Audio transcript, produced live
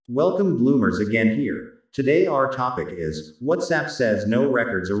Welcome Bloomers again here. Today our topic is, WhatsApp says no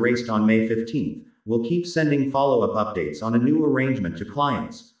records erased on May 15th. Will keep sending follow-up updates on a new arrangement to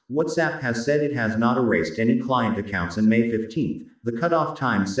clients. WhatsApp has said it has not erased any client accounts on May 15th, the cutoff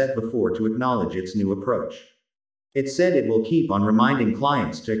time set before to acknowledge its new approach. It said it will keep on reminding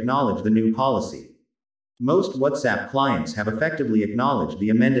clients to acknowledge the new policy. Most WhatsApp clients have effectively acknowledged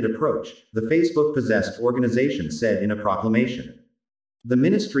the amended approach, the Facebook-possessed organization said in a proclamation. The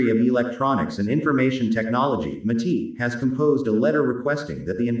Ministry of Electronics and Information Technology, MIT, has composed a letter requesting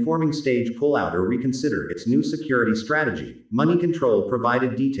that the informing stage pull out or reconsider its new security strategy. Money Control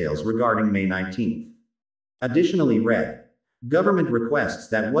provided details regarding May 19th. Additionally read. Government requests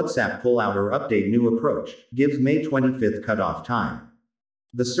that WhatsApp pull out or update new approach, gives May 25th cutoff time.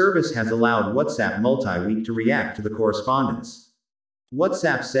 The service has allowed WhatsApp multi-week to react to the correspondence.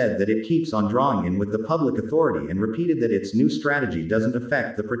 WhatsApp said that it keeps on drawing in with the public authority and repeated that its new strategy doesn't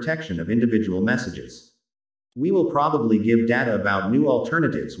affect the protection of individual messages. We will probably give data about new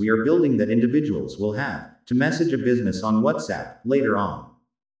alternatives we are building that individuals will have to message a business on WhatsApp later on.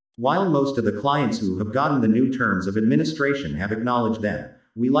 While most of the clients who have gotten the new terms of administration have acknowledged them,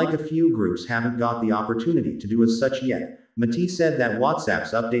 we like a few groups haven't got the opportunity to do as such yet. MIT said that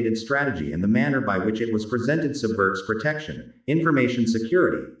WhatsApp's updated strategy and the manner by which it was presented subverts protection, information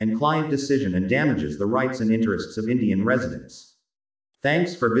security, and client decision and damages the rights and interests of Indian residents.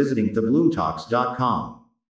 Thanks for visiting thebloomtalks.com.